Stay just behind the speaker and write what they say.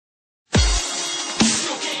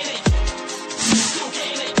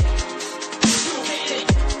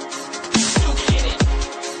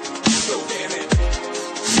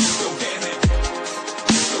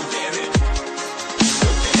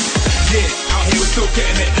still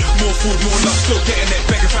getting it. More food, more love, still getting it.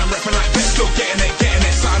 Beggar fam rapping like best, still getting it. Getting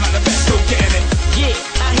it, sound like the best, still getting it. Yeah,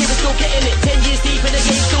 out here we're still getting it. 10 years deep in the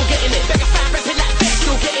game, still getting it. Beggar fam rapping like best,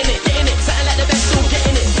 still getting it. Getting it, sounding like the best, still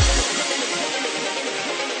getting it.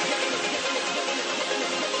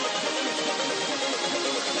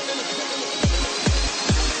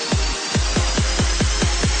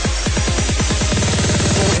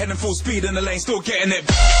 Heading full speed in the lane, still getting it.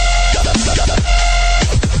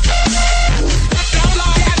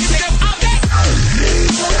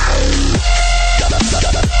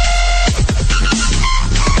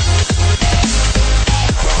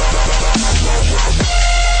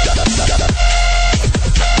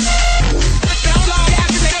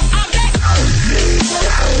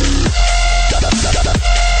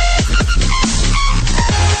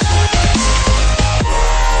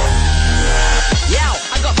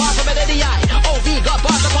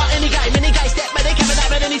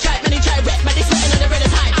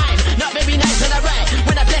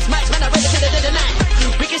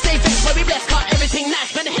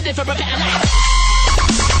 For a better life.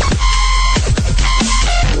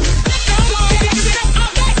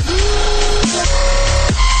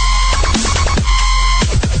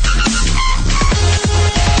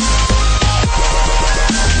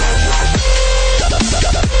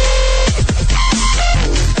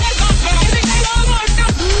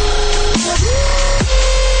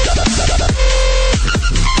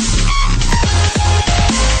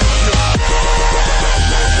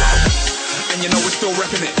 Still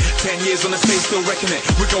repping it, 10 years on the stage, still wrecking it.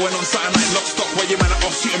 We're going on something like lock stock, while your man are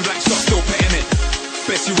off shooting black shots, still petting it.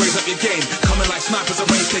 Best you raise up your game, coming like snipers at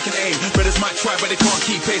range taking aim. Brothers might try but they can't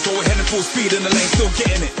keep pace, but we're heading full speed in the lane, still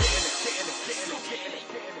getting it.